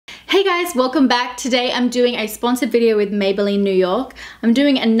Hey guys, welcome back. Today I'm doing a sponsored video with Maybelline New York. I'm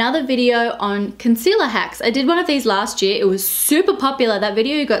doing another video on concealer hacks. I did one of these last year. It was super popular. That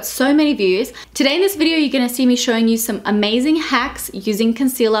video got so many views. Today in this video, you're gonna see me showing you some amazing hacks using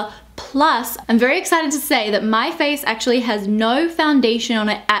concealer. Plus, I'm very excited to say that my face actually has no foundation on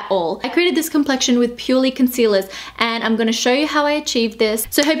it at all. I created this complexion with purely concealers and I'm gonna show you how I achieved this.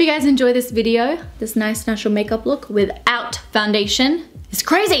 So I hope you guys enjoy this video. This nice natural makeup look without foundation is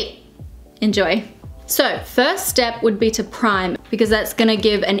crazy. Enjoy. So first step would be to prime, because that's gonna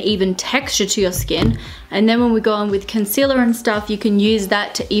give an even texture to your skin. And then when we go on with concealer and stuff, you can use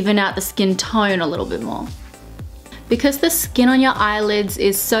that to even out the skin tone a little bit more. Because the skin on your eyelids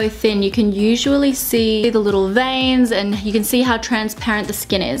is so thin, you can usually see the little veins and you can see how transparent the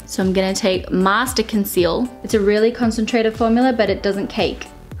skin is. So I'm gonna take Master Conceal. It's a really concentrated formula, but it doesn't cake.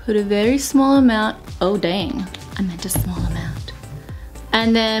 Put a very small amount. Oh dang, I meant a small amount.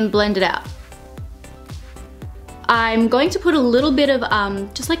 And then blend it out. I'm going to put a little bit of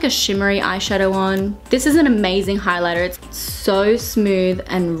just like a shimmery eyeshadow on. This is an amazing highlighter. It's so smooth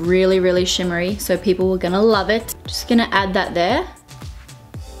and really, really shimmery, so people are gonna love it. Just gonna add that there.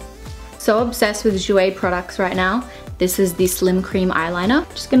 So obsessed with Jouer products right now. This is the Slim Cream eyeliner.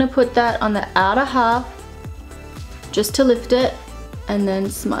 Just gonna put that on the outer half just to lift it and then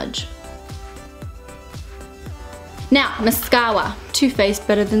smudge. Now, mascara. Too Faced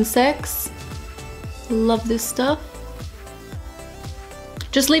Better Than Sex. Love this stuff.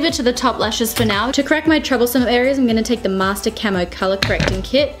 Just leave it to the top lashes for now. To correct my troublesome areas, I'm gonna take the Master Camo Color Correcting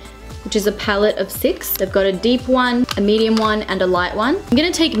Kit, which is a palette of 6. They've got a deep one, a medium one, and a light one. I'm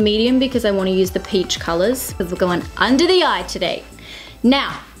gonna take medium because I wanna use the peach colors, because we're going under the eye today.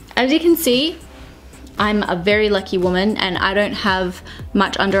 Now, as you can see, I'm a very lucky woman and I don't have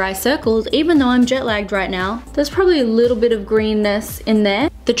much under eye circles, even though I'm jet lagged right now. There's probably a little bit of greenness in there.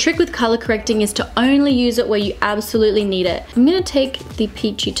 The trick with color correcting is to only use it where you absolutely need it. I'm gonna take the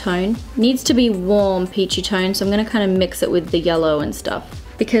peachy tone. Needs to be warm peachy tone, so I'm gonna kind of mix it with the yellow and stuff.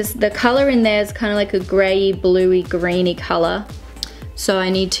 Because the color in there is kind of like a grey, bluey, greeny color. So I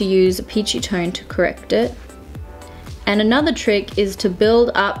need to use a peachy tone to correct it. And another trick is to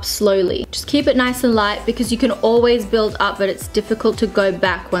build up slowly. Just keep it nice and light because you can always build up, but it's difficult to go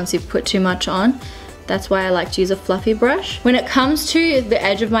back once you've put too much on. That's why I like to use a fluffy brush. When it comes to the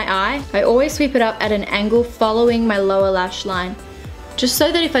edge of my eye, I always sweep it up at an angle following my lower lash line. Just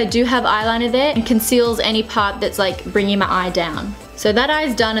so that if I do have eyeliner there, it conceals any part that's like bringing my eye down. So that eye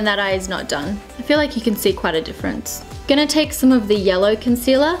is done and that eye is not done. I feel like you can see quite a difference. I'm gonna take some of the yellow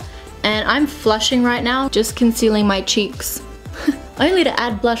concealer and I'm flushing right now, just concealing my cheeks. Only to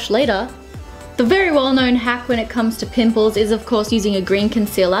add blush later. The very well-known hack when it comes to pimples is of course using a green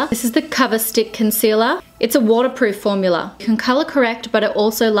concealer. This is the Cover Stick Concealer. It's a waterproof formula. You can color correct, but it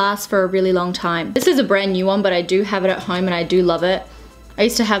also lasts for a really long time. This is a brand new one, but I do have it at home and I do love it. I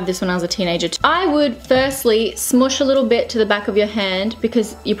used to have this when I was a teenager too. I would firstly smush a little bit to the back of your hand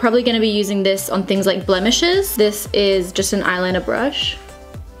because you're probably gonna be using this on things like blemishes. This is just an eyeliner brush.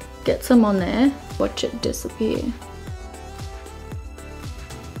 Get some on there, watch it disappear.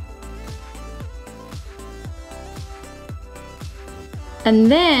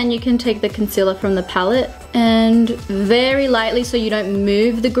 And then you can take the concealer from the palette and very lightly, so you don't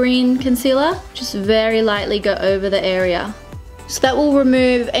move the green concealer, just very lightly go over the area. So that will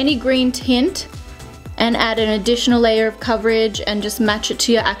remove any green tint and add an additional layer of coverage and just match it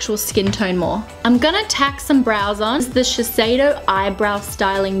to your actual skin tone more. I'm gonna tack some brows on. This is the Shiseido Eyebrow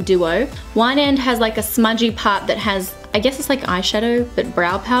Styling Duo. One end has like a smudgy part that has, I guess it's like eyeshadow, but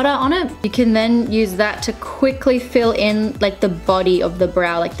brow powder on it. You can then use that to quickly fill in like the body of the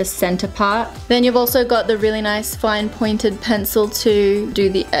brow, like the center part. Then you've also got the really nice fine pointed pencil to do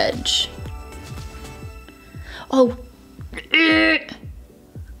the edge. Oh.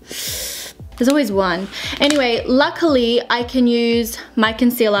 There's always one. Anyway, luckily I can use my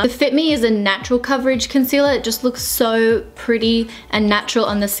concealer. The Fit Me is a natural coverage concealer. It just looks so pretty and natural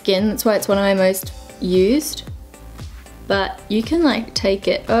on the skin. That's why it's one of my most used. But you can like take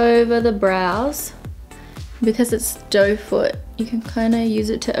it over the brows. Because it's doe foot, you can kind of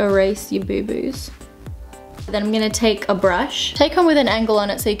use it to erase your boo-boos. Then I'm gonna take a brush, take one with an angle on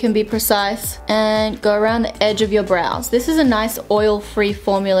it so you can be precise, and go around the edge of your brows. This is a nice oil-free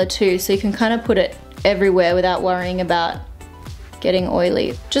formula too, so you can kind of put it everywhere without worrying about getting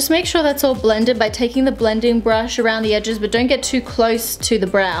oily. Just make sure that's all blended by taking the blending brush around the edges, but don't get too close to the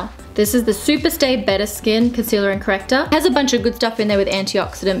brow. This is the Super Stay Better Skin Concealer and Corrector. It has a bunch of good stuff in there with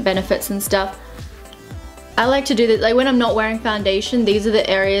antioxidant benefits and stuff. I like to do this, like when I'm not wearing foundation, these are the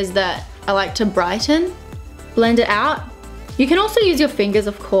areas that I like to brighten. Blend it out. You can also use your fingers,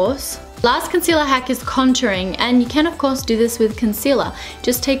 of course. Last concealer hack is contouring, and you can of course do this with concealer.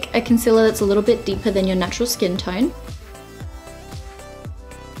 Just take a concealer that's a little bit deeper than your natural skin tone.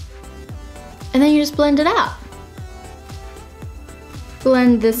 And then you just blend it out.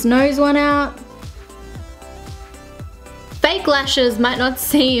 Blend this nose one out. Fake lashes might not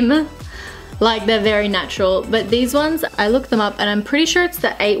seem like they're very natural, but these ones, I looked them up and I'm pretty sure it's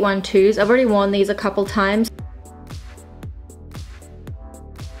the 812s. I've already worn these a couple times.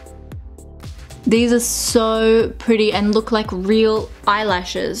 These are so pretty and look like real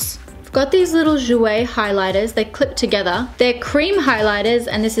eyelashes. I've got these little Jouer highlighters, they clip together. They're cream highlighters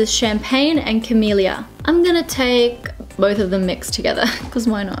and this is Champagne and Camellia. I'm gonna take both of them mixed together, because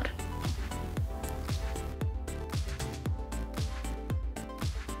why not?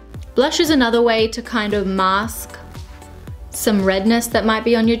 Blush is another way to kind of mask some redness that might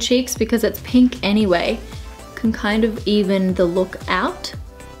be on your cheeks because it's pink anyway. Can kind of even the look out.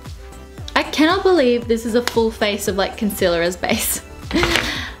 I cannot believe this is a full face of like concealer as base.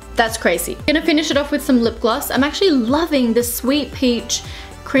 That's crazy. I'm gonna finish it off with some lip gloss. I'm actually loving the Sweet Peach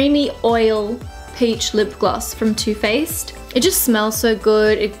Creamy Oil Peach Lip Gloss from Too Faced. It just smells so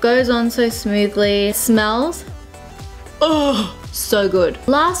good. It goes on so smoothly. It smells, oh, so good.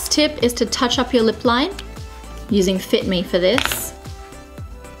 Last tip is to touch up your lip line using Fit Me for this.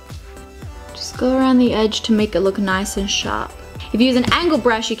 Just go around the edge to make it look nice and sharp. If you use an angle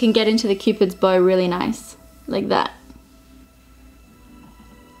brush, you can get into the Cupid's bow really nice, like that.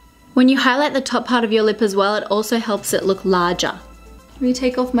 When you highlight the top part of your lip as well, it also helps it look larger. Let me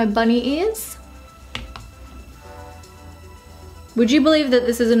take off my bunny ears. Would you believe that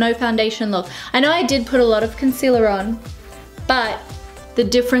this is a no foundation look? I know I did put a lot of concealer on, but the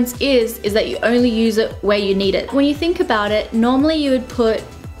difference is that you only use it where you need it. When you think about it, normally you would put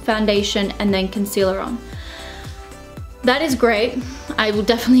foundation and then concealer on. That is great. I will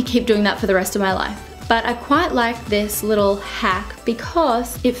definitely keep doing that for the rest of my life. But I quite like this little hack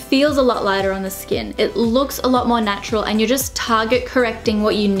because it feels a lot lighter on the skin. It looks a lot more natural and you're just target correcting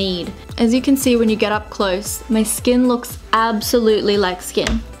what you need. As you can see when you get up close, my skin looks absolutely like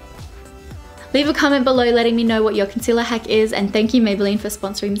skin. Leave a comment below letting me know what your concealer hack is, and thank you Maybelline for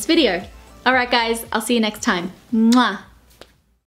sponsoring this video. Alright guys, I'll see you next time. Mwah!